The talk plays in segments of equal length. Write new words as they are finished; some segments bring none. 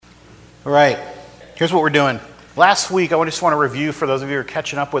All right, here's what we're doing. Last week, I just want to review for those of you who are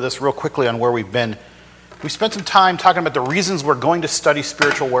catching up with us real quickly on where we've been. We spent some time talking about the reasons we're going to study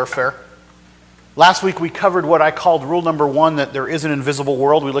spiritual warfare. Last week, we covered what I called rule number one, that there is an invisible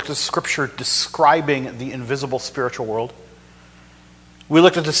world. We looked at scripture describing the invisible spiritual world. We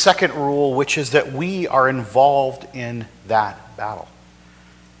looked at the second rule, which is that we are involved in that battle.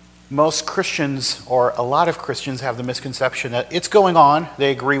 Most Christians, or a lot of Christians, have the misconception that it's going on,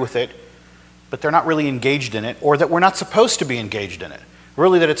 they agree with it, but they're not really engaged in it, or that we're not supposed to be engaged in it.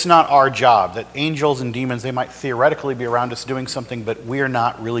 Really, that it's not our job, that angels and demons, they might theoretically be around us doing something, but we're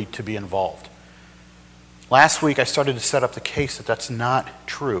not really to be involved. Last week, I started to set up the case that that's not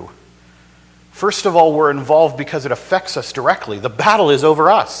true. First of all, we're involved because it affects us directly. The battle is over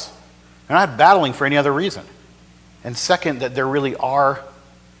us. We're not battling for any other reason. And second, that there really are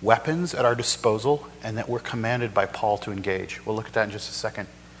weapons at our disposal, and that we're commanded by Paul to engage. We'll look at that in just a second.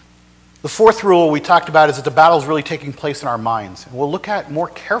 The fourth rule we talked about is that the battle is really taking place in our minds. And we'll look at more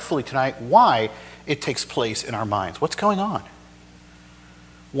carefully tonight why it takes place in our minds. What's going on?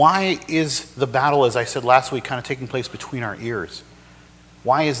 Why is the battle, as I said last week, kind of taking place between our ears?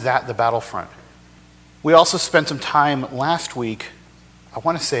 Why is that the battlefront? We also spent some time last week, I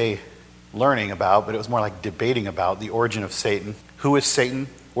want to say learning about, but it was more like debating about the origin of Satan. Who is Satan?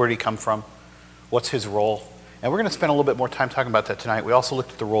 Where did he come from? What's his role? And we're going to spend a little bit more time talking about that tonight. We also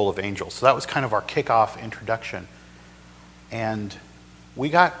looked at the role of angels. So that was kind of our kickoff introduction. And we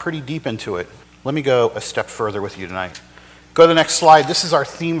got pretty deep into it. Let me go a step further with you tonight. Go to the next slide. This is our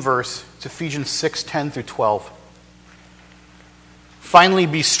theme verse. It's Ephesians 6:10 through 12. Finally,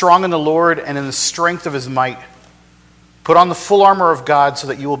 be strong in the Lord and in the strength of his might. Put on the full armor of God so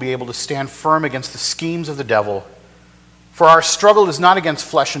that you will be able to stand firm against the schemes of the devil. For our struggle is not against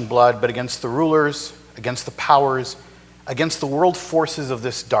flesh and blood, but against the rulers, against the powers, against the world forces of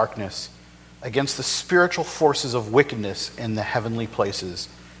this darkness, against the spiritual forces of wickedness in the heavenly places.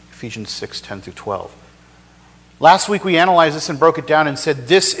 Ephesians 6:10 through 12. Last week we analyzed this and broke it down and said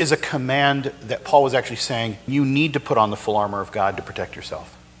this is a command that Paul was actually saying, you need to put on the full armor of God to protect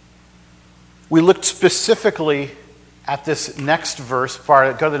yourself. We looked specifically at this next verse,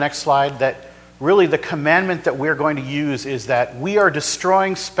 go to the next slide, that really the commandment that we're going to use is that we are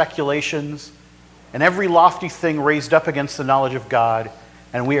destroying speculations and every lofty thing raised up against the knowledge of God,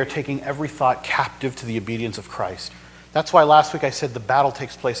 and we are taking every thought captive to the obedience of Christ. That's why last week I said the battle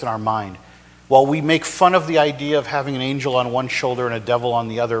takes place in our mind. While we make fun of the idea of having an angel on one shoulder and a devil on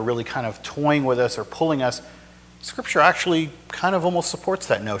the other, really kind of toying with us or pulling us, Scripture actually kind of almost supports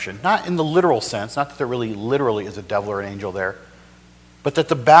that notion. Not in the literal sense, not that there really literally is a devil or an angel there, but that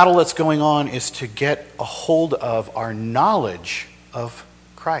the battle that's going on is to get a hold of our knowledge of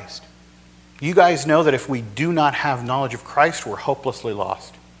Christ. You guys know that if we do not have knowledge of Christ, we're hopelessly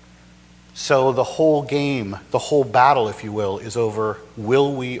lost. So the whole game, the whole battle, if you will, is over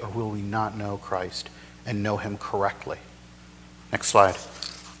will we or will we not know Christ and know him correctly. Next slide.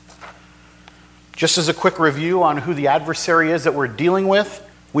 Just as a quick review on who the adversary is that we're dealing with,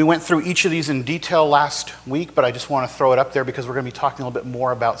 we went through each of these in detail last week, but I just want to throw it up there because we're going to be talking a little bit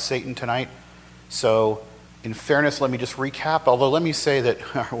more about Satan tonight. So in fairness, let me just recap, although let me say that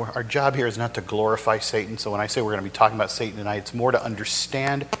our job here is not to glorify Satan. So when I say we're going to be talking about Satan tonight, it's more to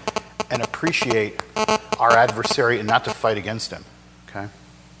understand and appreciate our adversary and not to fight against him. Okay?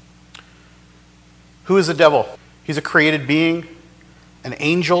 Who is the devil? He's a created being, an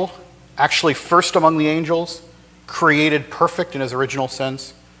angel, actually first among the angels, created perfect in his original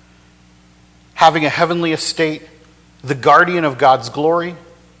sense, having a heavenly estate, the guardian of God's glory,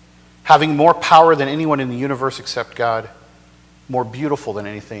 having more power than anyone in the universe except God, more beautiful than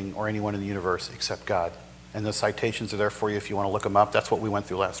anything or anyone in the universe except God. And the citations are there for you if you want to look them up. That's what we went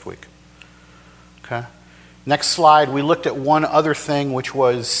through last week. Okay? Next slide, we looked at one other thing, which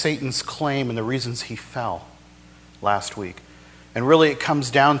was Satan's claim and the reasons he fell last week. And really it comes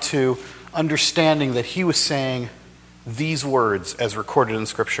down to understanding that he was saying these words as recorded in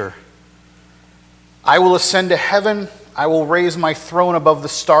Scripture. I will ascend to heaven. I will raise my throne above the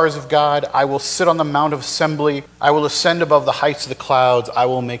stars of God. I will sit on the mount of assembly. I will ascend above the heights of the clouds. I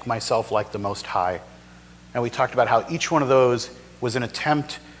will make myself like the Most High. And we talked about how each one of those was an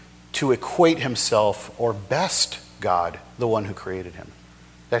attempt to equate himself or best God, the one who created him.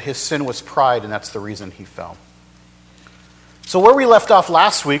 That his sin was pride, and that's the reason he fell. So where we left off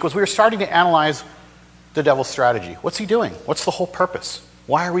last week was we were starting to analyze the devil's strategy. What's he doing? What's the whole purpose?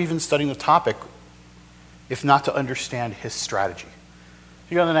 Why are we even studying the topic if not to understand his strategy?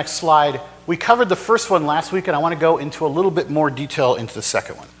 If you go to the next slide, we covered the first one last week, and I want to go into a little bit more detail into the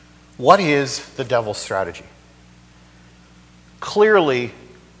second one. What is the devil's strategy? Clearly,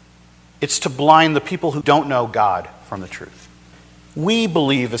 It's to blind the people who don't know God from the truth. We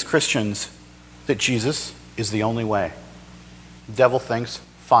believe as Christians that Jesus is the only way. The devil thinks,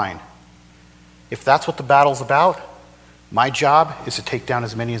 fine. If that's what the battle's about, my job is to take down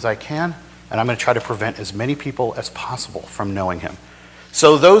as many as I can, and I'm going to try to prevent as many people as possible from knowing him.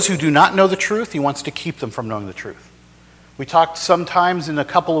 So those who do not know the truth, he wants to keep them from knowing the truth. We talked sometimes in a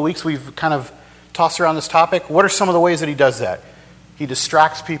couple of weeks, we've kind of tossed around this topic. What are some of the ways that he does that? He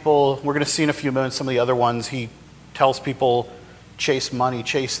distracts people. We're going to see in a few minutes some of the other ones. He tells people, chase money,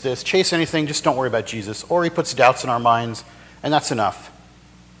 chase this, chase anything, just don't worry about Jesus. Or he puts doubts in our minds, and that's enough.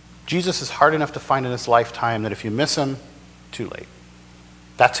 Jesus is hard enough to find in this lifetime that if you miss him, too late.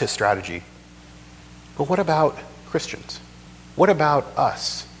 That's his strategy. But what about Christians? What about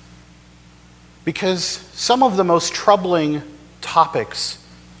us? Because some of the most troubling topics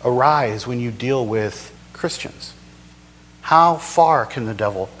arise when you deal with Christians. How far can the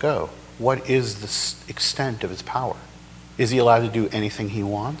devil go? What is the extent of his power? Is he allowed to do anything he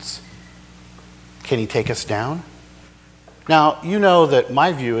wants? Can he take us down? Now, you know that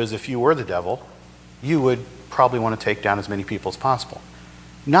my view is if you were the devil, you would probably want to take down as many people as possible.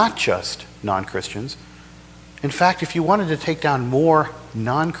 Not just non-Christians. In fact, if you wanted to take down more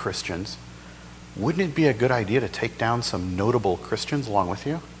non-Christians, wouldn't it be a good idea to take down some notable Christians along with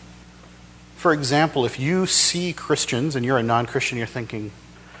you? For example, if you see Christians and you're a non-Christian, you're thinking,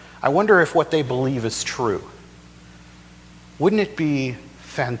 I wonder if what they believe is true. Wouldn't it be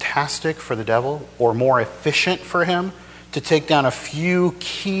fantastic for the devil, or more efficient for him, to take down a few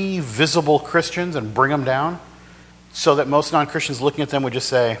key visible Christians and bring them down, so that most non-Christians looking at them would just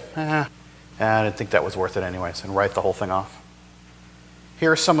say, I didn't think that was worth it anyways, and write the whole thing off?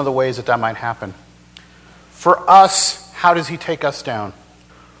 Here are some of the ways that might happen. For us, how does he take us down?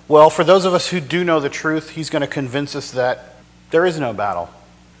 Well, for those of us who do know the truth, he's going to convince us that there is no battle.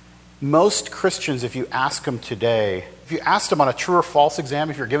 Most Christians, if you ask them today, if you asked them on a true or false exam,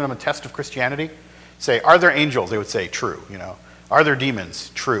 if you're giving them a test of Christianity, say, are there angels? They would say, true. Are there demons?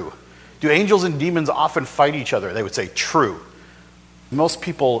 True. Do angels and demons often fight each other? They would say, true. Most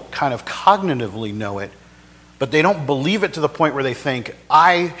people kind of cognitively know it, but they don't believe it to the point where they think,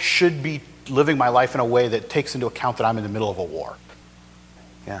 I should be living my life in a way that takes into account that I'm in the middle of a war.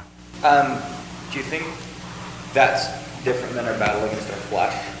 Yeah. Do you think that's different than our battle against our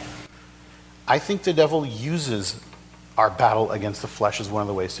flesh? I think the devil uses our battle against the flesh as one of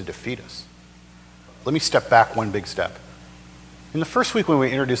the ways to defeat us. Let me step back one big step. In the first week when we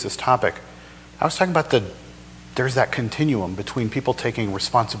introduced this topic, I was talking about there's that continuum between people taking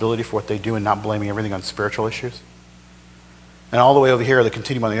responsibility for what they do and not blaming everything on spiritual issues. And all the way over here, the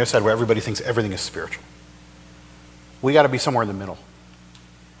continuum on the other side where everybody thinks everything is spiritual. We got to be somewhere in the middle.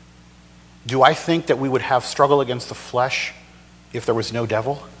 Do I think that we would have struggle against the flesh if there was no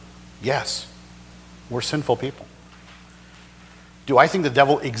devil? Yes. We're sinful people. Do I think the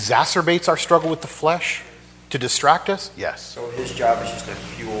devil exacerbates our struggle with the flesh to distract us? Yes. So his job is just to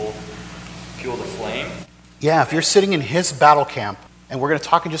fuel the flame? Yeah, if you're sitting in his battle camp, and we're going to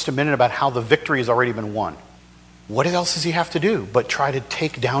talk in just a minute about how the victory has already been won, what else does he have to do but try to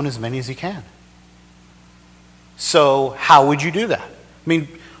take down as many as he can? So how would you do that? I mean,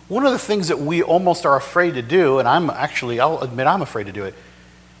 one of the things that we almost are afraid to do, and I'll admit I'm afraid to do it.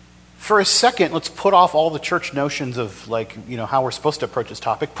 For a second, let's put off all the church notions of how we're supposed to approach this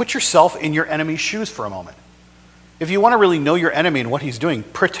topic. Put yourself in your enemy's shoes for a moment. If you want to really know your enemy and what he's doing,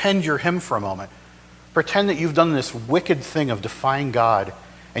 pretend you're him for a moment. Pretend that you've done this wicked thing of defying God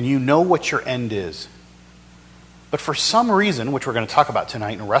and you know what your end is. But for some reason, which we're going to talk about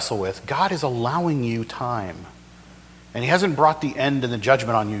tonight and wrestle with, God is allowing you time. And he hasn't brought the end and the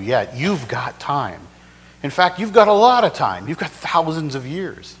judgment on you yet. You've got time. In fact, you've got a lot of time. You've got thousands of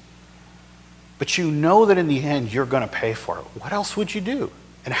years. But you know that in the end, you're going to pay for it. What else would you do?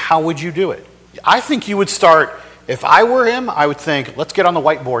 And how would you do it? I think you would start, if I were him, I would think, let's get on the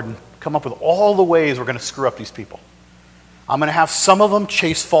whiteboard and come up with all the ways we're going to screw up these people. I'm going to have some of them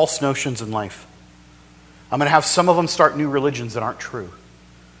chase false notions in life. I'm going to have some of them start new religions that aren't true.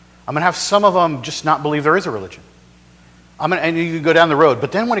 I'm going to have some of them just not believe there is a religion. And you can go down the road.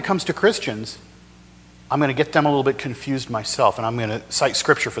 But then when it comes to Christians, I'm going to get them a little bit confused myself. And I'm going to cite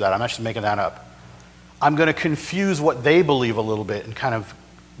scripture for that. I'm not just making that up. I'm going to confuse what they believe a little bit and kind of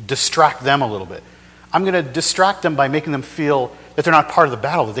distract them a little bit. I'm going to distract them by making them feel that they're not part of the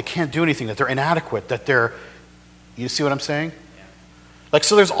battle, that they can't do anything, that they're inadequate, that they're... You see what I'm saying?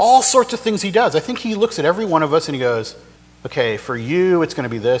 So there's all sorts of things he does. I think he looks at every one of us and he goes, okay, for you it's going to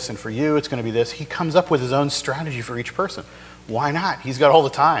be this, and for you it's going to be this. He comes up with his own strategy for each person. Why not? He's got all the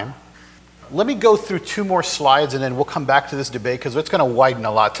time. let me go through 2 more slides, and then we'll come back to this debate, because it's going to widen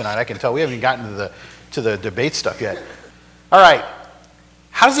a lot tonight. I can tell we haven't even gotten to the debate stuff yet. All right.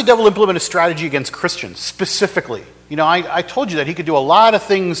 How does the devil implement a strategy against Christians, specifically? I told you that he could do a lot of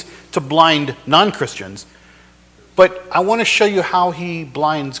things to blind non-Christians, but I want to show you how he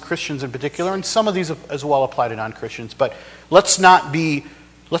blinds Christians in particular, and some of these as well apply to non-Christians. But let's not be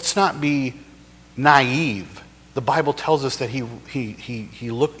naive. The Bible tells us that he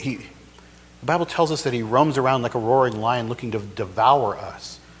roams around like a roaring lion looking to devour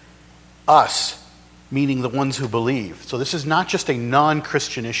us. Us, meaning the ones who believe. So this is not just a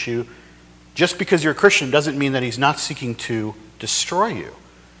non-Christian issue. Just because you're a Christian doesn't mean that he's not seeking to destroy you.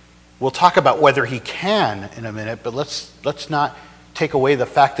 We'll talk about whether he can in a minute, but let's not take away the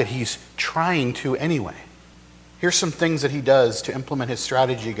fact that he's trying to anyway. Here's some things that he does to implement his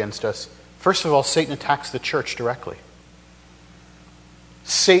strategy against us. First of all, Satan attacks the church directly.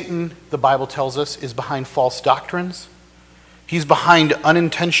 Satan, the Bible tells us, is behind false doctrines. He's behind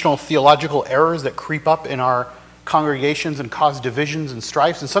unintentional theological errors that creep up in our congregations and cause divisions and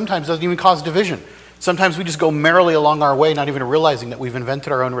strifes, and sometimes doesn't even cause division. Sometimes we just go merrily along our way, not even realizing that we've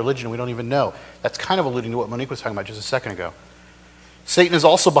invented our own religion and we don't even know. That's kind of alluding to what Monique was talking about just a second ago. Satan is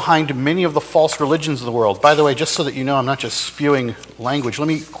also behind many of the false religions of the world. By the way, just so that you know I'm not just spewing language, let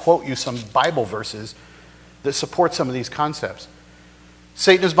me quote you some Bible verses that support some of these concepts.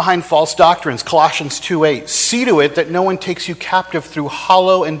 Satan is behind false doctrines, Colossians 2:8. See to it that no one takes you captive through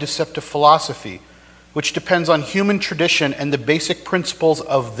hollow and deceptive philosophy, which depends on human tradition and the basic principles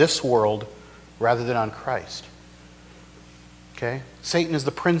of this world rather than on Christ. Okay? Satan is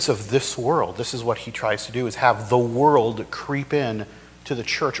the prince of this world. This is what he tries to do, is have the world creep in to the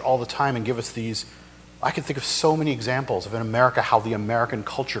church all the time and give us these. I can think of so many examples of in America how the American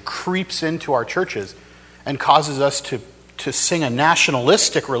culture creeps into our churches and causes us to sing a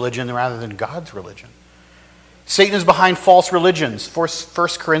nationalistic religion rather than God's religion. Satan is behind false religions.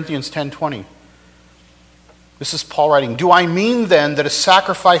 1 Corinthians 10:20. This is Paul writing, "Do I mean then that a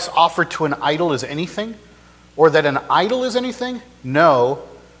sacrifice offered to an idol is anything? Or that an idol is anything? No,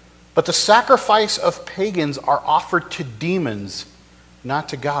 but the sacrifice of pagans are offered to demons, not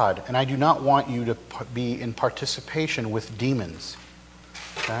to God. And I do not want you to be in participation with demons."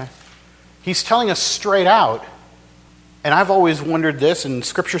 Okay? He's telling us straight out, and I've always wondered this, and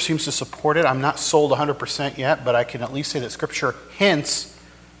Scripture seems to support it. I'm not sold 100% yet, but I can at least say that Scripture hints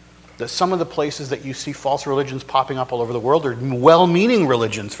that some of the places that you see false religions popping up all over the world, or well-meaning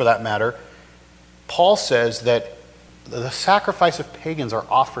religions for that matter, Paul says that the sacrifice of pagans are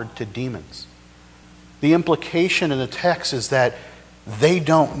offered to demons. The implication in the text is that they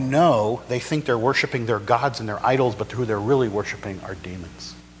don't know, they think they're worshiping their gods and their idols, but who they're really worshiping are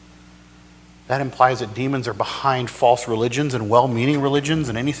demons. That implies that demons are behind false religions and well-meaning religions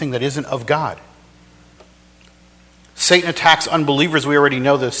and anything that isn't of God. Satan attacks unbelievers. We already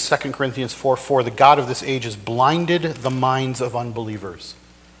know this, 2 Corinthians 4:4. The God of this age has blinded the minds of unbelievers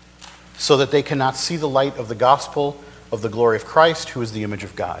so that they cannot see the light of the gospel of the glory of Christ, who is the image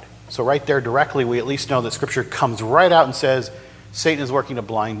of God. So right there directly, we at least know that Scripture comes right out and says Satan is working to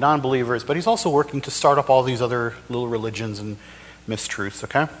blind non-believers, but he's also working to start up all these other little religions and mistruths,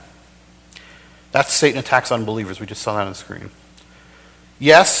 okay? That's Satan attacks unbelievers. We just saw that on the screen.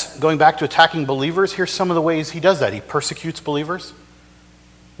 Yes, going back to attacking believers, here's some of the ways he does that. He persecutes believers.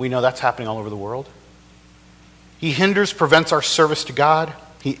 We know that's happening all over the world. He hinders, prevents our service to God.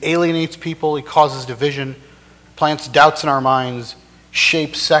 He alienates people. He causes division, plants doubts in our minds,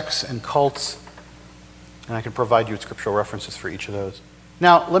 shapes sects and cults. And I can provide you with scriptural references for each of those.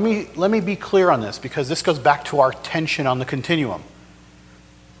 Now, let me be clear on this, because this goes back to our tension on the continuum.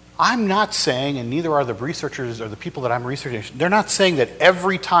 I'm not saying, and neither are the researchers or the people that I'm researching, they're not saying that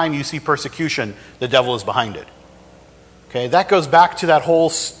every time you see persecution, the devil is behind it. Okay, that goes back to that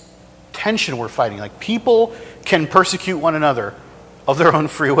whole tension we're fighting. Like, people can persecute one another of their own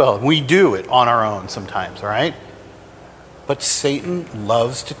free will. We do it on our own sometimes, all right? But Satan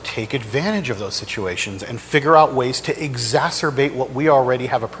loves to take advantage of those situations and figure out ways to exacerbate what we already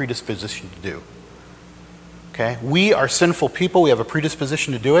have a predisposition to do. Okay? We are sinful people. We have a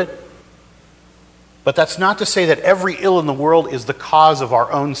predisposition to do it. But that's not to say that every ill in the world is the cause of our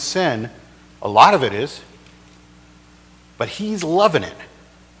own sin. A lot of it is. But he's loving it.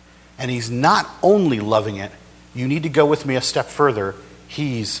 And he's not only loving it. You need to go with me a step further.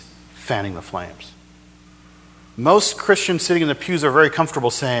 He's fanning the flames. Most Christians sitting in the pews are very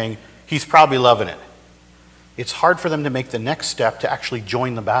comfortable saying, he's probably loving it. It's hard for them to make the next step to actually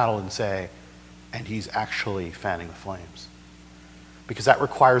join the battle and say, and he's actually fanning the flames. because that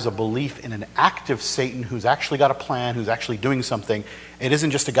requires a belief in an active Satan who's actually got a plan, who's actually doing something. It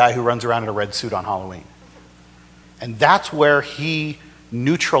isn't just a guy who runs around in a red suit on Halloween. And that's where he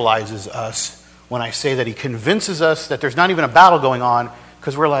neutralizes us when I say that he convinces us that there's not even a battle going on,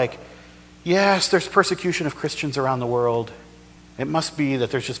 because we're like, yes, there's persecution of Christians around the world. It must be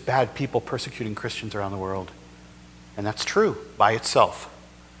that there's just bad people persecuting Christians around the world. And that's true by itself.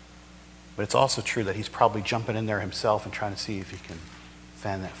 But it's also true that he's probably jumping in there himself and trying to see if he can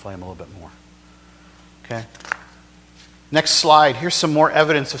fan that flame a little bit more. Okay? Next slide. Here's some more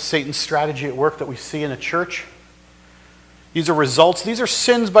evidence of Satan's strategy at work that we see in the church. These are results. These are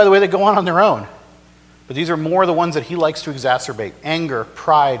sins, by the way, that go on their own. But these are more the ones that he likes to exacerbate. Anger,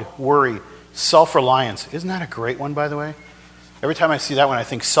 pride, worry, self-reliance. Isn't that a great one, by the way? Every time I see that one, I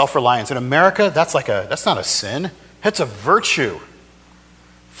think self-reliance. In America, that's not a sin. It's a virtue.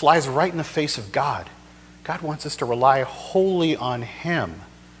 Flies right in the face of God. God wants us to rely wholly on him.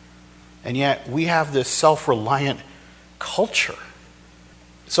 And yet we have this self-reliant culture.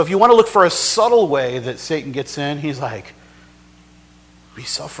 So if you want to look for a subtle way that Satan gets in, he's like, be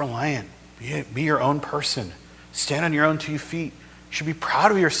self-reliant. Be your own person. Stand on your own 2 feet. You should be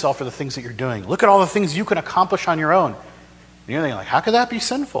proud of yourself for the things that you're doing. Look at all the things you can accomplish on your own. And you're thinking, like, how could that be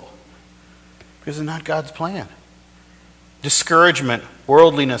sinful? Because it's not God's plan. Discouragement,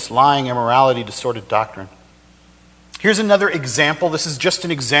 worldliness, lying, immorality, distorted doctrine. Here's another example. This is just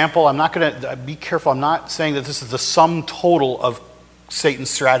an example. I'm not going to be careful. I'm not saying that this is the sum total of Satan's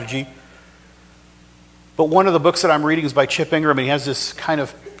strategy. But one of the books that I'm reading is by Chip Ingram, and he has this kind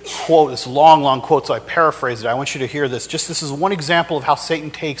of quote, this long, long quote, so I paraphrased it. I want you to hear this. Just this is one example of how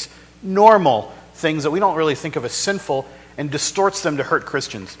Satan takes normal things that we don't really think of as sinful and distorts them to hurt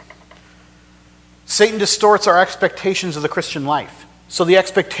Christians. Satan distorts our expectations of the Christian life. So the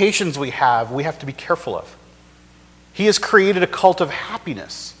expectations we have to be careful of. He has created a cult of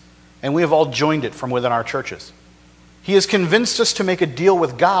happiness, and we have all joined it from within our churches. He has convinced us to make a deal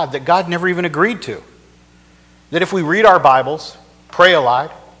with God that God never even agreed to. That if we read our Bibles, pray a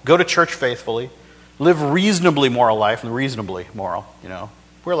lot, go to church faithfully, live reasonably moral life, and reasonably moral,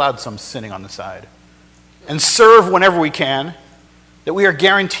 we're allowed some sinning on the side, and serve whenever we can, that we are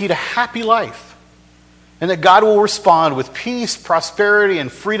guaranteed a happy life. And that God will respond with peace, prosperity,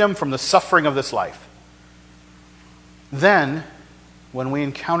 and freedom from the suffering of this life. Then, when we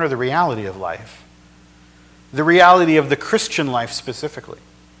encounter the reality of life, the reality of the Christian life specifically,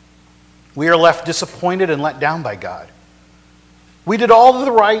 we are left disappointed and let down by God. We did all of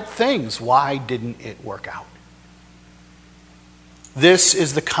the right things. Why didn't it work out? This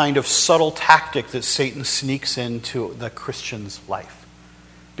is the kind of subtle tactic that Satan sneaks into the Christian's life.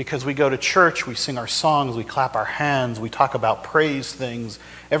 Because we go to church, we sing our songs, we clap our hands, we talk about praise things,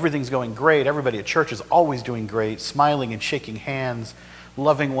 everything's going great, everybody at church is always doing great, smiling and shaking hands,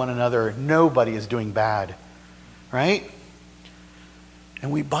 loving one another, nobody is doing bad, right?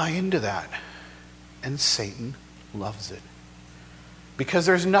 And we buy into that, and Satan loves it. Because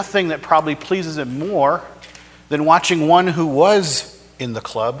there's nothing that probably pleases him more than watching one who was in the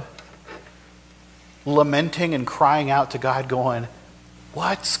club lamenting and crying out to God going,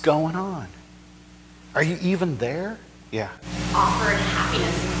 what's going on? Are you even there? Yeah. Offered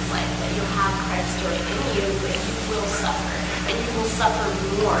happiness in this life, that you'll have Christ's joy in you, but you will suffer. And you will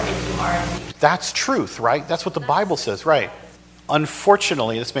suffer more if you are. That's truth, right? That's what the Bible says, right?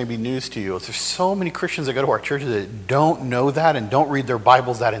 Unfortunately, this may be news to you. There's so many Christians that go to our churches that don't know that and don't read their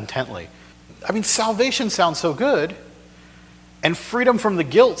Bibles that intently. I mean, salvation sounds so good, and freedom from the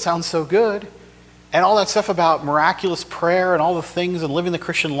guilt sounds so good, and all that stuff about miraculous prayer and all the things and living the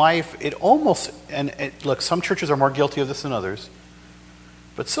Christian life, look, some churches are more guilty of this than others,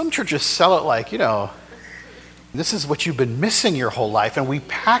 but some churches sell it like, this is what you've been missing your whole life, and we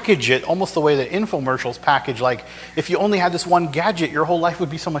package it almost the way that infomercials package, like, if you only had this one gadget, your whole life would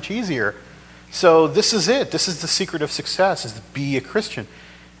be so much easier. So this is it. This is the secret of success, is to be a Christian.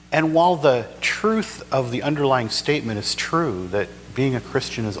 And while the truth of the underlying statement is true, that being a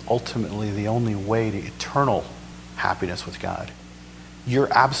Christian is ultimately the only way to eternal happiness with God, you're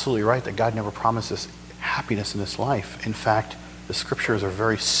absolutely right that God never promises happiness in this life. In fact, the scriptures are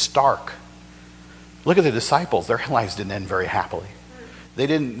very stark. Look at the disciples. Their lives didn't end very happily.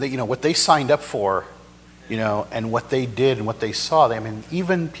 What they signed up for, and what they did and what they saw.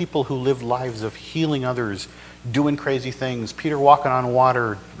 Even people who lived lives of healing others, doing crazy things, Peter walking on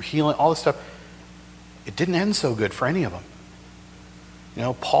water, healing, all this stuff, it didn't end so good for any of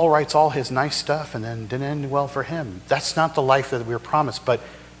them. Paul writes all his nice stuff and then didn't end well for him. That's not the life that we were promised, but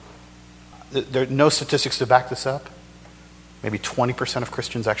there are no statistics to back this up. Maybe 20% of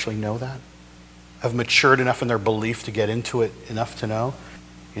Christians actually know that. have matured enough in their belief to get into it enough to know,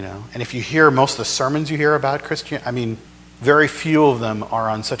 And if you hear most of the sermons you hear about Christianity, very few of them are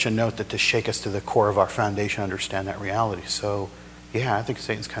on such a note that to shake us to the core of our foundation, understand that reality. So, yeah, I think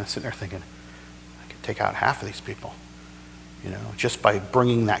Satan's kind of sitting there thinking, I could take out half of these people, just by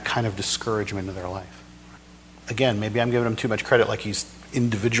bringing that kind of discouragement into their life. Again, maybe I'm giving him too much credit, like he's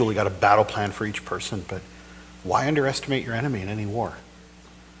individually got a battle plan for each person, but why underestimate your enemy in any war?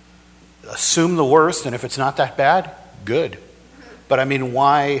 Assume the worst, and if it's not that bad, good. But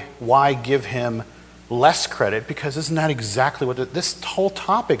why give him less credit? Because isn't that exactly what this whole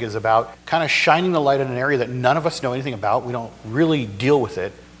topic is about? Kind of shining the light in an area that none of us know anything about. We don't really deal with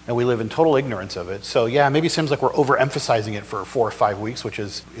it, and we live in total ignorance of it. So yeah, maybe it seems like we're overemphasizing it for 4 or 5 weeks, which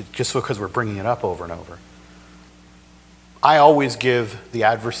is just because we're bringing it up over and over. I always give the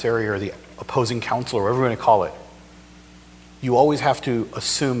adversary or the opposing counsel, or whatever you want to call it, you always have to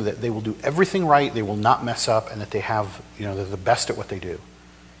assume that they will do everything right, they will not mess up, and that they have, they're the best at what they do.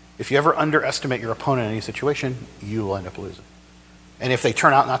 If you ever underestimate your opponent in any situation, you will end up losing. And if they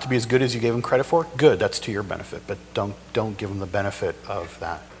turn out not to be as good as you gave them credit for, good, that's to your benefit, but don't give them the benefit of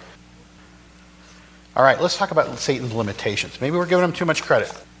that. All right, let's talk about Satan's limitations. Maybe we're giving him too much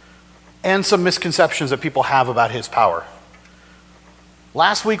credit. And some misconceptions that people have about his power.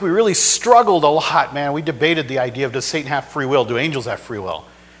 Last week we really struggled a lot, man. We debated the idea of, does Satan have free will? Do angels have free will?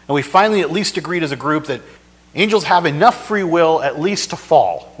 And we finally at least agreed as a group that angels have enough free will at least to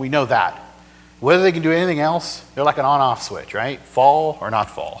fall. We know that. Whether they can do anything else, they're like an on-off switch, right? Fall or not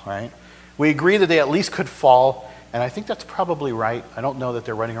fall, right? We agree that they at least could fall, and I think that's probably right. I don't know that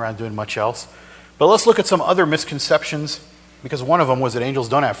they're running around doing much else. But let's look at some other misconceptions, because one of them was that angels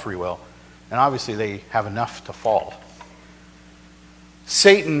don't have free will. And obviously they have enough to fall.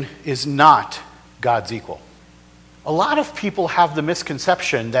 Satan is not God's equal. A lot of people have the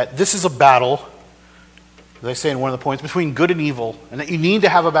misconception that this is a battle, as I say in one of the points, between good and evil, and that you need to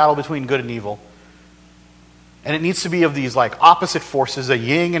have a battle between good and evil. And it needs to be of these like opposite forces, a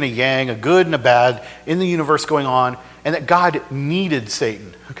yin and a yang, a good and a bad in the universe going on, and that God needed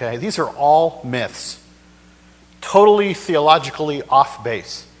Satan. Okay, these are all myths, totally theologically off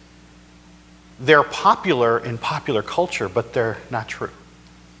base. They're popular in popular culture, but they're not true.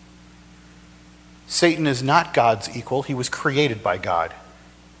 Satan is not God's equal. He was created by God.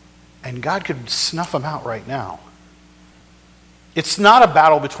 And God could snuff him out right now. It's not a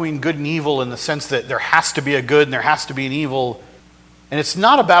battle between good and evil in the sense that there has to be a good and there has to be an evil. And it's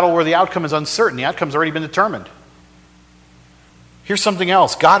not a battle where the outcome is uncertain. The outcome's already been determined. Here's something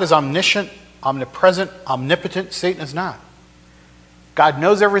else. God is omniscient, omnipresent, omnipotent. Satan is not. God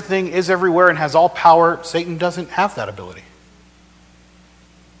knows everything, is everywhere, and has all power. Satan doesn't have that ability.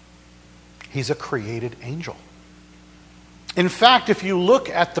 He's a created angel. In fact, if you look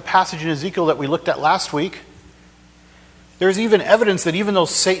at the passage in Ezekiel that we looked at last week, there's even evidence that even though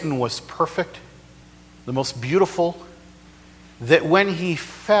Satan was perfect, the most beautiful, that when he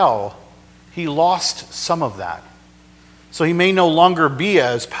fell, he lost some of that. So he may no longer be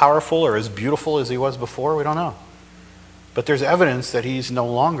as powerful or as beautiful as he was before. We don't know. But there's evidence that he's no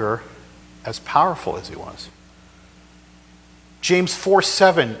longer as powerful as he was. James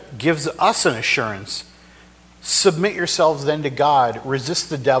 4:7 gives us an assurance. Submit yourselves then to God,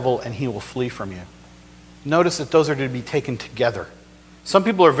 resist the devil, and he will flee from you. Notice that those are to be taken together. Some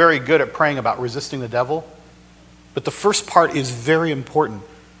people are very good at praying about resisting the devil, but the first part is very important.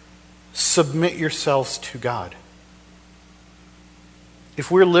 Submit yourselves to God. If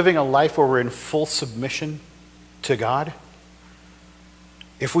we're living a life where we're in full submission to God,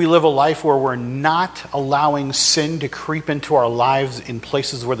 if we live a life where we're not allowing sin to creep into our lives in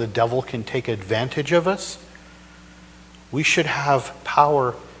places where the devil can take advantage of us, we should have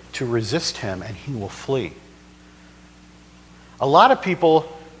power to resist him and he will flee. A lot of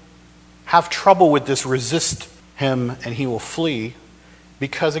people have trouble with this resist him and he will flee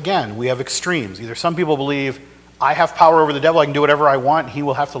because, again, we have extremes. Either some people believe, I have power over the devil, I can do whatever I want, he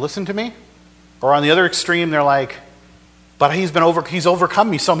will have to listen to me. Or on the other extreme, they're like, but he's overcome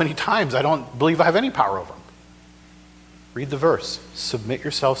me so many times, I don't believe I have any power over him. Read the verse. Submit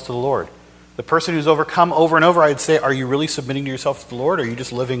yourselves to the Lord. The person who's overcome over and over, I'd say, are you really submitting to yourself to the Lord, or are you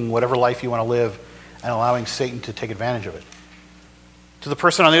just living whatever life you want to live and allowing Satan to take advantage of it? To the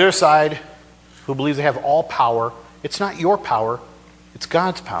person on the other side who believes they have all power, it's not your power, it's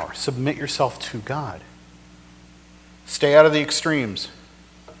God's power. Submit yourself to God. Stay out of the extremes.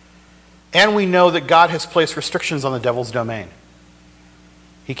 And we know that God has placed restrictions on the devil's domain.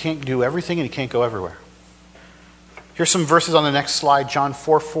 He can't do everything and he can't go everywhere. Here's some verses on the next slide. John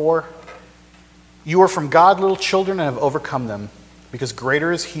 4:4. You are from God, little children, and have overcome them, because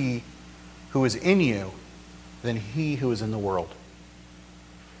greater is he who is in you than he who is in the world.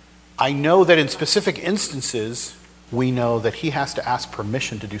 I know that in specific instances, we know that he has to ask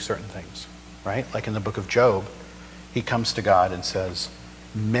permission to do certain things, right? Like in the book of Job, he comes to God and says,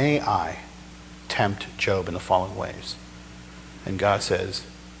 may I tempt Job in the following ways? And God says,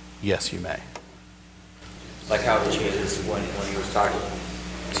 yes, you may. Like how Jesus, when he was talking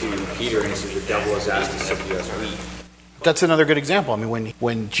to Peter, and he said, the devil has asked to sift you as wheat. That's another good example. I mean,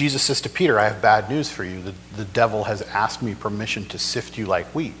 when Jesus says to Peter, I have bad news for you, the devil has asked me permission to sift you like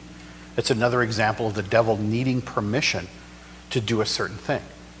wheat. It's another example of the devil needing permission to do a certain thing.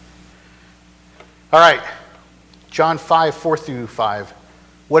 All right, John 5, 4 through 5.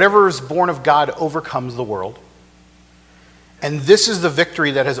 Whatever is born of God overcomes the world. And this is the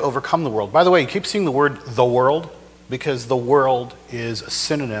victory that has overcome the world. By the way, you keep seeing the word the world, because the world is a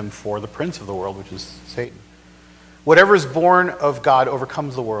synonym for the prince of the world, which is Satan. Whatever is born of God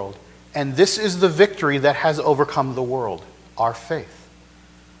overcomes the world. And this is the victory that has overcome the world, our faith.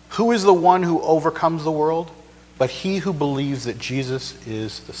 Who is the one who overcomes the world? But he who believes that Jesus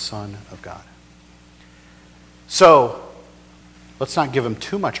is the Son of God. So, let's not give him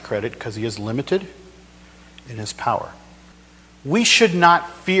too much credit because he is limited in his power. We should not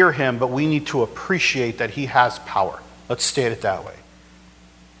fear him, but we need to appreciate that he has power. Let's state it that way.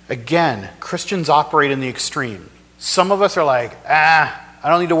 Again, Christians operate in the extreme. Some of us are like, I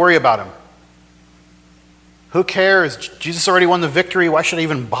don't need to worry about him. Who cares? Jesus already won the victory. Why should I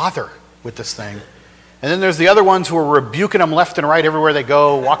even bother with this thing? And then there's the other ones who are rebuking him left and right everywhere they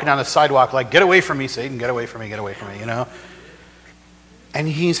go, walking down the sidewalk like, get away from me, Satan, get away from me, you know? And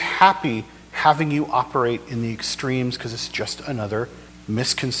he's happy having you operate in the extremes because it's just another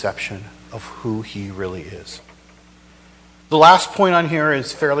misconception of who he really is. The last point on here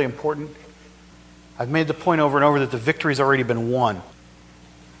is fairly important. I've made the point over and over that the victory's already been won.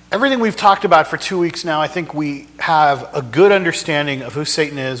 Everything we've talked about for 2 weeks now, I think we have a good understanding of who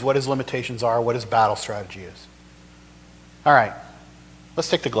Satan is, what his limitations are, what his battle strategy is. All right, let's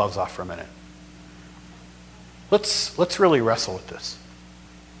take the gloves off for a minute. Let's really wrestle with this.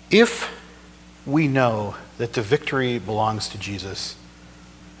 If we know that the victory belongs to Jesus,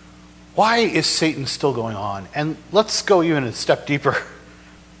 why is Satan still going on? And let's go even a step deeper.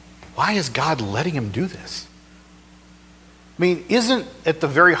 Why is God letting him do this? I mean, isn't at the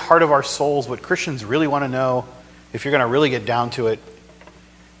very heart of our souls what Christians really want to know, if you're going to really get down to it?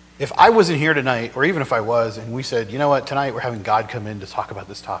 If I wasn't here tonight, or even if I was, and we said, you know what, tonight we're having God come in to talk about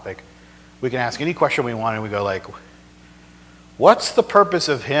this topic, we can ask any question we want, and we go like, what's the purpose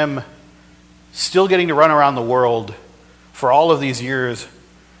of him still getting to run around the world for all of these years?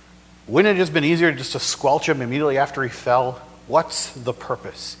 Wouldn't it have just been easier just to squelch him immediately after he fell? What's the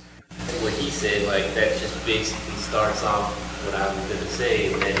purpose? What he said, like, that just basically starts off what I was going to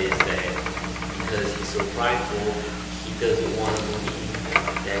say, and that is that because he's so prideful, he doesn't want to believe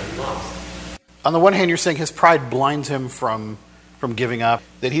that he lost. On the one hand, you're saying his pride blinds him from giving up,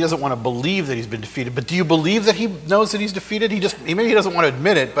 that he doesn't want to believe that he's been defeated. But do you believe that he knows that he's defeated? Maybe he doesn't want to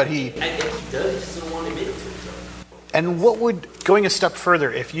admit it, but I think he does, he just doesn't want to admit it to himself. And what would, going a step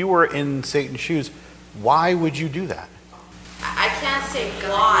further, if you were in Satan's shoes, why would you do that? I can't say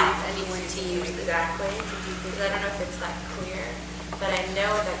God needs to use exactly, because I don't know if it's that clear, but I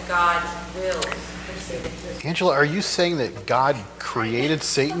know that God wills for Satan to. Angela, are you saying that God created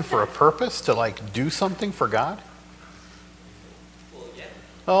Satan for a purpose, to like do something for God? Well, yeah.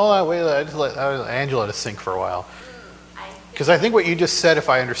 Oh, wait, I just let Angela to think for a while. Because I think what you just said, if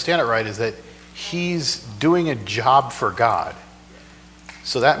I understand it right, is that he's doing a job for God.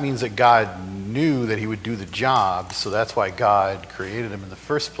 So that means that God knew that he would do the job, so that's why God created him in the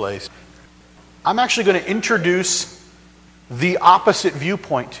first place. I'm actually going to introduce the opposite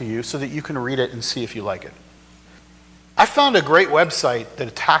viewpoint to you so that you can read it and see if you like it. I found a great website that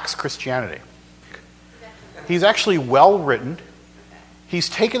attacks Christianity. He's actually well written. He's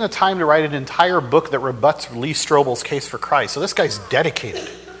taken the time to write an entire book that rebuts Lee Strobel's case for Christ. So this guy's dedicated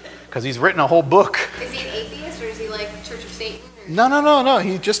because he's written a whole book. Is he an atheist or is he like Church of Satan? No.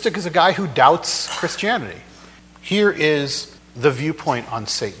 He just is a guy who doubts Christianity. Here is the viewpoint on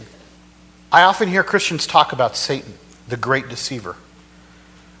Satan. I often hear Christians talk about Satan, the great deceiver.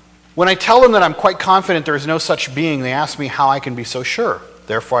 When I tell them that I'm quite confident there is no such being, they ask me how I can be so sure.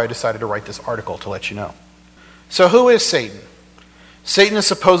 Therefore, I decided to write this article to let you know. So who is Satan? Satan is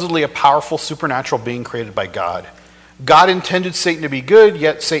supposedly a powerful supernatural being created by God. God intended Satan to be good,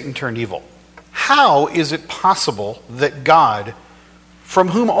 yet Satan turned evil. How is it possible that God, from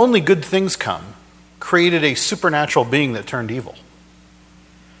whom only good things come, created a supernatural being that turned evil?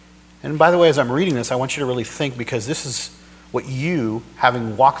 And by the way, as I'm reading this, I want you to really think, because this is what you,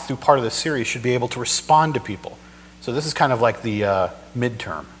 having walked through part of the series, should be able to respond to people. So this is kind of like the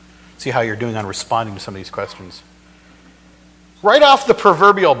midterm. See how you're doing on responding to some of these questions. Right off the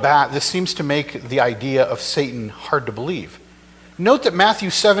proverbial bat, this seems to make the idea of Satan hard to believe. Note that Matthew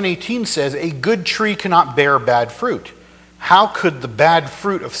 7:18 says, "A good tree cannot bear bad fruit." How could the bad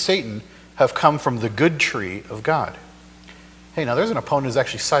fruit of Satan have come from the good tree of God? Hey, now there's an opponent who's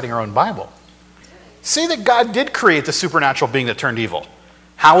actually citing our own Bible. Say that God did create the supernatural being that turned evil.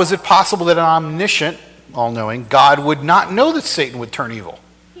 How is it possible that an omniscient, all-knowing God would not know that Satan would turn evil?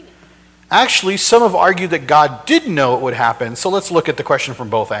 Actually, some have argued that God did know it would happen, so let's look at the question from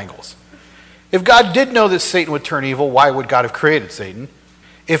both angles. If God did know that Satan would turn evil, why would God have created Satan?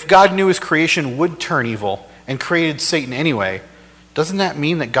 If God knew his creation would turn evil and created Satan anyway, doesn't that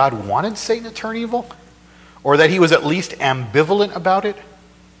mean that God wanted Satan to turn evil? Or that he was at least ambivalent about it?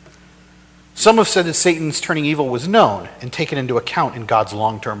 Some have said that Satan's turning evil was known and taken into account in God's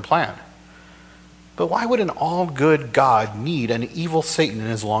long-term plan. But why would an all-good God need an evil Satan in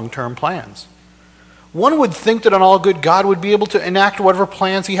his long-term plans? One would think that an all-good God would be able to enact whatever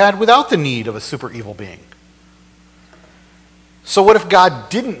plans he had without the need of a super evil being. So what if God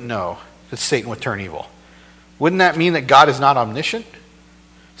didn't know that Satan would turn evil? Wouldn't that mean that God is not omniscient?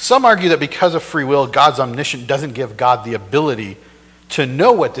 Some argue that because of free will, God's omniscience doesn't give God the ability to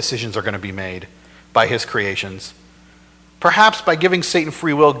know what decisions are going to be made by his creations. Perhaps by giving Satan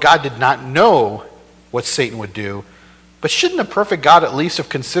free will, God did not know what Satan would do, but shouldn't a perfect God at least have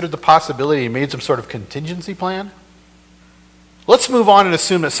considered the possibility and made some sort of contingency plan? Let's move on and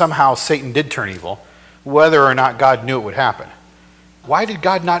assume that somehow Satan did turn evil, whether or not God knew it would happen. Why did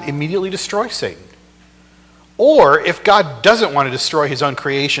God not immediately destroy Satan? Or if God doesn't want to destroy his own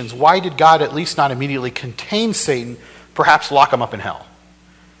creations, why did God at least not immediately contain Satan, perhaps lock him up in hell?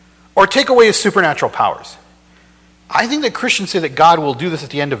 Or take away his supernatural powers? I think that Christians say that God will do this at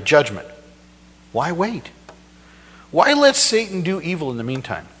the end of judgment. Why wait? Why let Satan do evil in the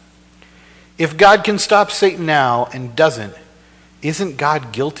meantime? If God can stop Satan now and doesn't, isn't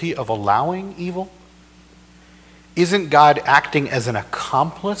God guilty of allowing evil? Isn't God acting as an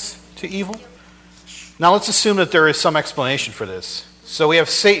accomplice to evil? Now let's assume that there is some explanation for this. So we have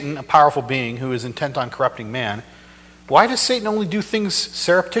Satan, a powerful being who is intent on corrupting man. Why does Satan only do things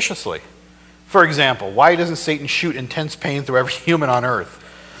surreptitiously? For example, why doesn't Satan shoot intense pain through every human on earth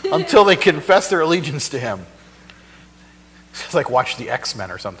until they confess their allegiance to him? It's like watch the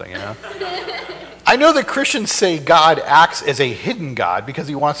X-Men or something, you know? I know that Christians say God acts as a hidden God because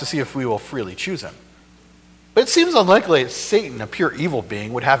he wants to see if we will freely choose him. But it seems unlikely that Satan, a pure evil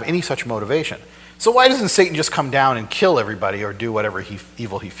being, would have any such motivation. So why doesn't Satan just come down and kill everybody or do whatever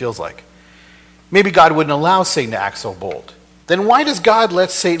evil he feels like? Maybe God wouldn't allow Satan to act so bold. Then why does God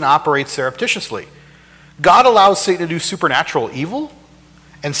let Satan operate surreptitiously? God allows Satan to do supernatural evil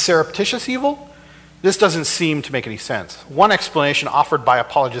and surreptitious evil? This doesn't seem to make any sense. One explanation offered by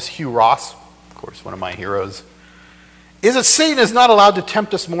apologist Hugh Ross, of course one of my heroes, is that Satan is not allowed to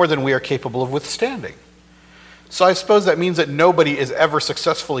tempt us more than we are capable of withstanding. So I suppose that means that nobody is ever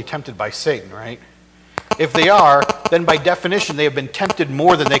successfully tempted by Satan, right? If they are, then by definition they have been tempted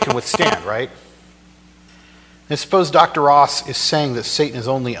more than they can withstand, right? I suppose Dr. Ross is saying that Satan is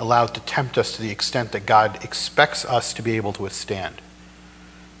only allowed to tempt us to the extent that God expects us to be able to withstand.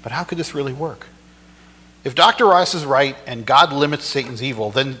 But how could this really work? If Dr. Ross is right and God limits Satan's evil,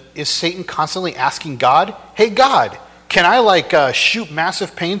 then is Satan constantly asking God, hey God, can I shoot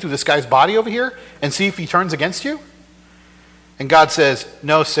massive pain through this guy's body over here and see if he turns against you? And God says,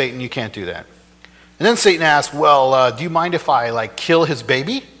 no, Satan, you can't do that. And then Satan asks, well, do you mind if I kill his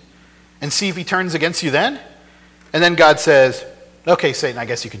baby and see if he turns against you then? And then God says, okay, Satan, I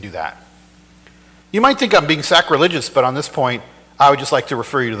guess you can do that. You might think I'm being sacrilegious, but on this point, I would just like to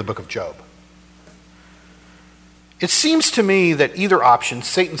refer you to the book of Job. It seems to me that either option,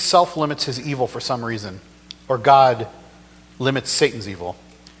 Satan self-limits his evil for some reason, or God limits Satan's evil.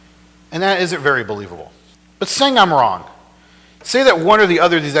 And that isn't very believable. But saying I'm wrong, say that one or the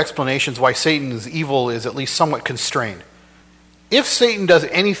other of these explanations why Satan's evil is at least somewhat constrained. If Satan does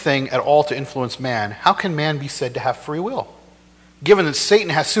anything at all to influence man, how can man be said to have free will? Given that Satan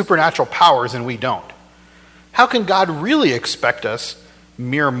has supernatural powers and we don't. How can God really expect us,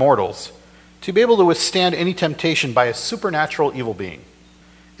 mere mortals, to be able to withstand any temptation by a supernatural evil being?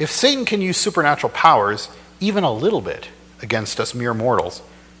 If Satan can use supernatural powers, even a little bit, against us mere mortals,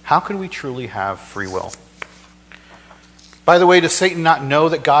 how can we truly have free will? By the way, does Satan not know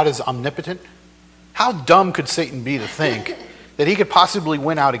that God is omnipotent? How dumb could Satan be to think that he could possibly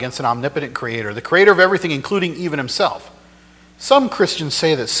win out against an omnipotent creator, the creator of everything, including even himself? Some Christians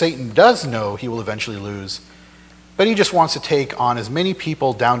say that Satan does know he will eventually lose, but he just wants to take on as many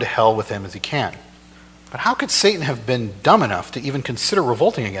people down to hell with him as he can. But how could Satan have been dumb enough to even consider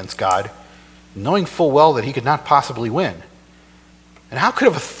revolting against God, knowing full well that he could not possibly win? And how could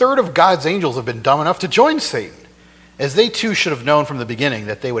a third of God's angels have been dumb enough to join Satan, as they too should have known from the beginning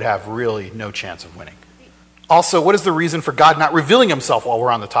that they would have really no chance of winning? Also, what is the reason for God not revealing himself while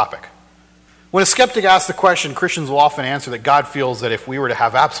we're on the topic? When a skeptic asks the question, Christians will often answer that God feels that if we were to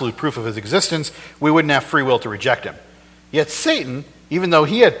have absolute proof of his existence, we wouldn't have free will to reject him. Yet Satan, even though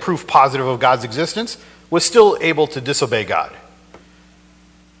he had proof positive of God's existence, was still able to disobey God.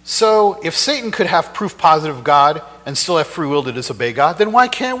 So, if Satan could have proof positive of God and still have free will to disobey God, then why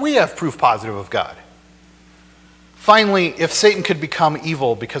can't we have proof positive of God? Finally, if Satan could become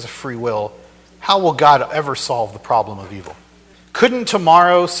evil because of free will, how will God ever solve the problem of evil? Couldn't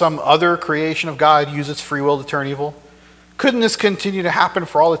tomorrow some other creation of God use its free will to turn evil? Couldn't this continue to happen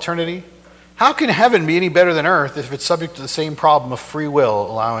for all eternity? How can heaven be any better than earth if it's subject to the same problem of free will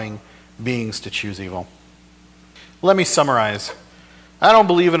allowing beings to choose evil? Let me summarize. I don't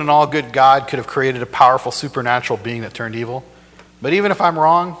believe in an all-good God could have created a powerful supernatural being that turned evil. But even if I'm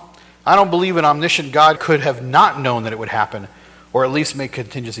wrong, I don't believe an omniscient God could have not known that it would happen, or at least make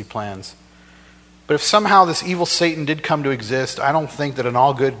contingency plans. But if somehow this evil Satan did come to exist, I don't think that an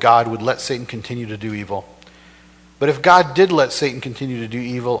all-good God would let Satan continue to do evil. But if God did let Satan continue to do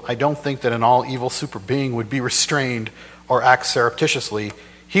evil, I don't think that an all-evil super being would be restrained or act surreptitiously.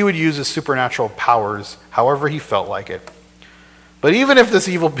 He would use his supernatural powers however he felt like it. But even if this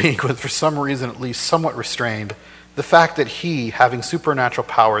evil being was for some reason at least somewhat restrained, the fact that he, having supernatural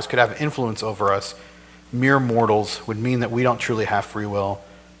powers, could have influence over us, mere mortals, would mean that we don't truly have free will.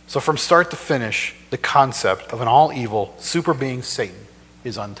 So from start to finish, the concept of an all-evil super being Satan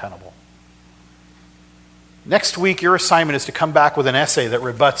is untenable. Next week, your assignment is to come back with an essay that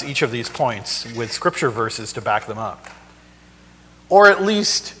rebuts each of these points with scripture verses to back them up. Or at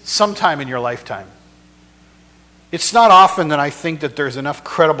least sometime in your lifetime. It's not often that I think that there's enough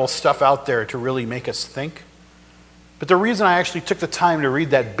credible stuff out there to really make us think. But the reason I actually took the time to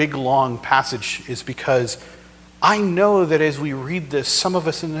read that big, long passage is because I know that as we read this, some of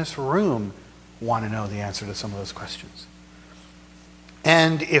us in this room want to know the answer to some of those questions.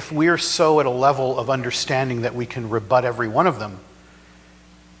 And if we're so at a level of understanding that we can rebut every one of them,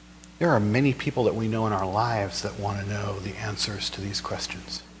 there are many people that we know in our lives that want to know the answers to these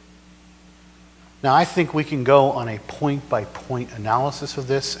questions. Now, I think we can go on a point-by-point analysis of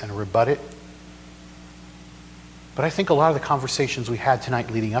this and rebut it. But I think a lot of the conversations we had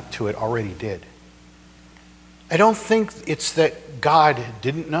tonight leading up to it already did. I don't think it's that God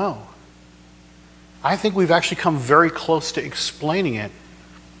didn't know. I think we've actually come very close to explaining it.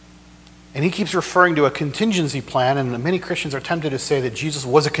 And he keeps referring to a contingency plan, and many Christians are tempted to say that Jesus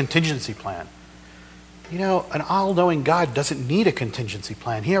was a contingency plan. You know, an all-knowing God doesn't need a contingency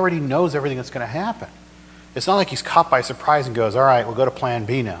plan. He already knows everything that's going to happen. It's not like he's caught by surprise and goes, all right, we'll go to plan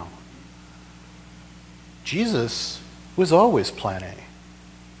B now. Jesus was always plan A.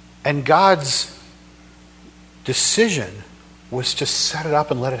 And God's decision was to set it up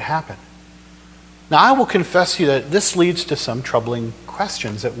and let it happen. Now, I will confess to you that this leads to some troubling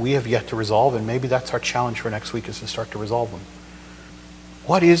questions that we have yet to resolve, and maybe that's our challenge for next week, is to start to resolve them.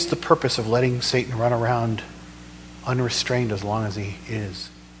 What is the purpose of letting Satan run around unrestrained as long as he is?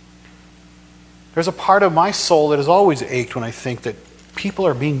 There's a part of my soul that has always ached when I think that people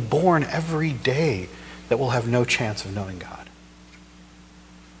are being born every day that will have no chance of knowing God.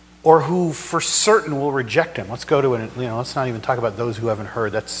 Or who for certain will reject him. Let's go to it, let's not even talk about those who haven't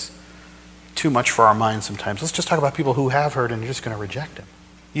heard. That's too much for our minds sometimes. Let's just talk about people who have heard and are just going to reject him.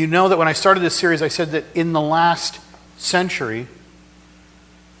 You know that when I started this series, I said that in the last century,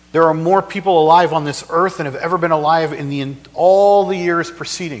 there are more people alive on this earth than have ever been alive in all the years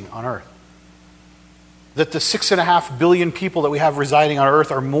preceding on earth. That the 6.5 billion people that we have residing on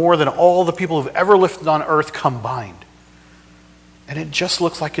earth are more than all the people who've ever lived on earth combined. And it just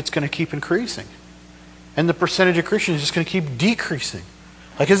looks like it's going to keep increasing. And the percentage of Christians is just going to keep decreasing.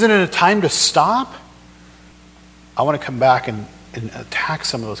 Like, isn't it a time to stop? I want to come back and attack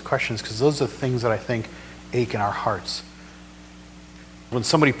some of those questions, because those are the things that I think ache in our hearts. When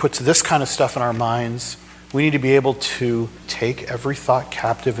somebody puts this kind of stuff in our minds, we need to be able to take every thought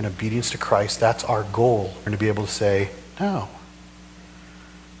captive in obedience to Christ. That's our goal. And to be able to say, no.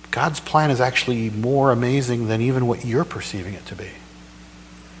 God's plan is actually more amazing than even what you're perceiving it to be.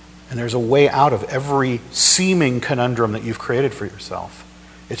 And there's a way out of every seeming conundrum that you've created for yourself.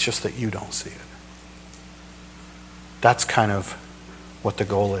 It's just that you don't see it. That's kind of what the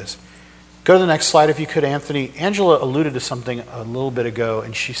goal is. Go to the next slide if you could, Anthony. Angela alluded to something a little bit ago,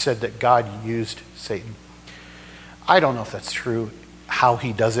 and she said that God used Satan. I don't know if that's true, how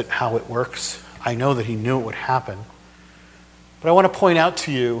he does it, how it works. I know that he knew it would happen. But I want to point out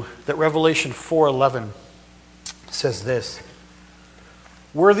to you that Revelation 4:11 says this: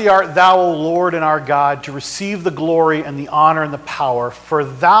 "Worthy art thou, O Lord and our God, to receive the glory and the honor and the power, for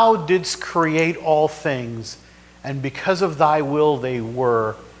thou didst create all things, and because of thy will they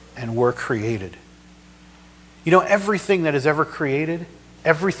were and were created." You know, everything that is ever created,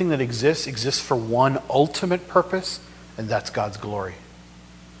 everything that exists for one ultimate purpose, and that's God's glory.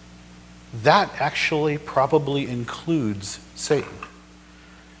 That actually probably includes Satan.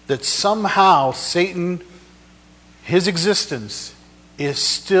 That somehow Satan, his existence, is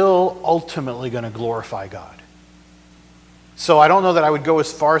still ultimately going to glorify God. So I don't know that I would go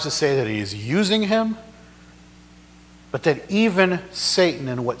as far as to say that he is using him, but that even Satan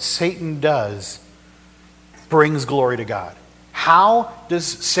and what Satan does brings glory to God. How does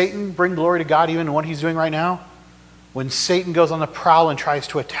Satan bring glory to God even in what he's doing right now? When Satan goes on the prowl and tries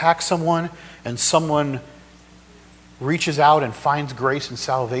to attack someone, and someone reaches out and finds grace and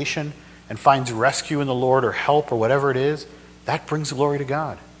salvation and finds rescue in the Lord or help or whatever it is, that brings glory to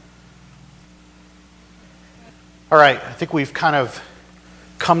God. All right, I think we've kind of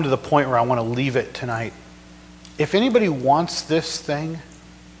come to the point where I want to leave it tonight. If anybody wants this thing,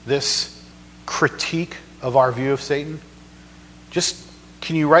 this critique of our view of Satan, just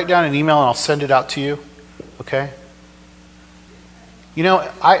can you write down an email and I'll send it out to you? Okay? You know,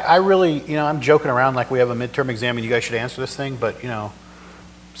 I really, I'm joking around like we have a midterm exam and you guys should answer this thing, but,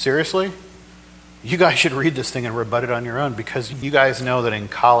 seriously, you guys should read this thing and rebut it on your own, because you guys know that in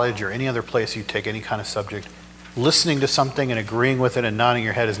college or any other place you take any kind of subject, listening to something and agreeing with it and nodding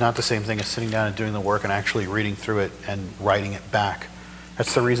your head is not the same thing as sitting down and doing the work and actually reading through it and writing it back.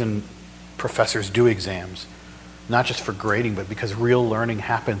 That's the reason professors do exams, not just for grading, but because real learning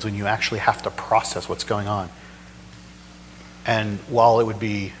happens when you actually have to process what's going on. And while it would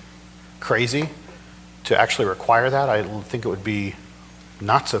be crazy to actually require that, I think it would be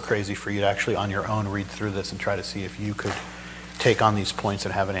not so crazy for you to actually on your own read through this and try to see if you could take on these points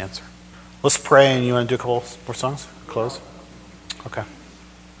and have an answer. Let's pray, and you want to do a couple more songs? Close? Okay.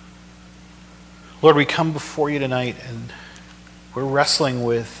 Lord, we come before you tonight, and we're wrestling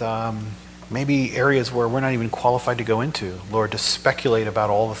with maybe areas where we're not even qualified to go into, Lord, to speculate about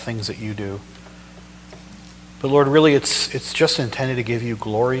all the things that you do. But Lord, really it's just intended to give you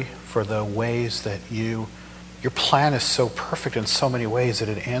glory for the ways that your plan is so perfect in so many ways that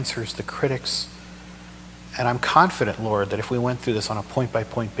it answers the critics. And I'm confident, Lord, that if we went through this on a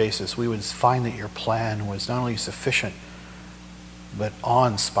point-by-point basis, we would find that your plan was not only sufficient, but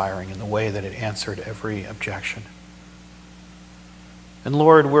awe-inspiring in the way that it answered every objection. And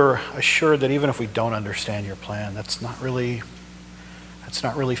Lord, we're assured that even if we don't understand your plan, that's not really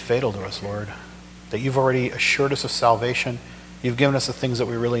fatal to us, Lord. That you've already assured us of salvation. You've given us the things that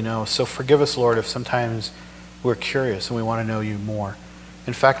we really know. So forgive us, Lord, if sometimes we're curious and we want to know you more.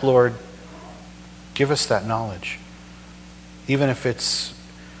 In fact, Lord, give us that knowledge. Even if it's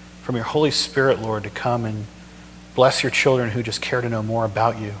from your Holy Spirit, Lord, to come and bless your children who just care to know more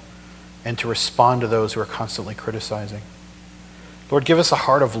about you and to respond to those who are constantly criticizing. Lord, give us a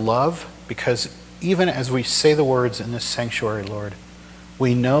heart of love, because even as we say the words in this sanctuary, Lord,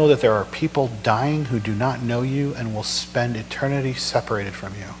 we know that there are people dying who do not know you and will spend eternity separated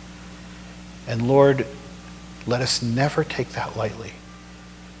from you. And Lord, let us never take that lightly.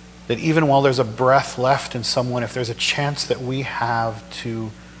 That even while there's a breath left in someone, if there's a chance that we have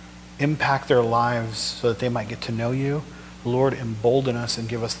to impact their lives so that they might get to know you, Lord, embolden us and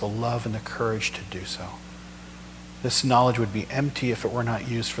give us the love and the courage to do so. This knowledge would be empty if it were not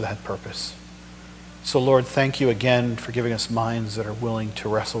used for that purpose. So Lord, thank you again for giving us minds that are willing to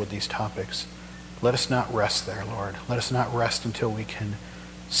wrestle with these topics. Let us not rest there, Lord. Let us not rest until we can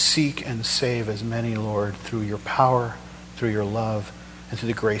seek and save as many, Lord, through your power, through your love, and through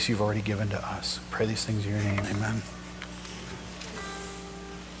the grace you've already given to us. Pray these things in your name. Amen.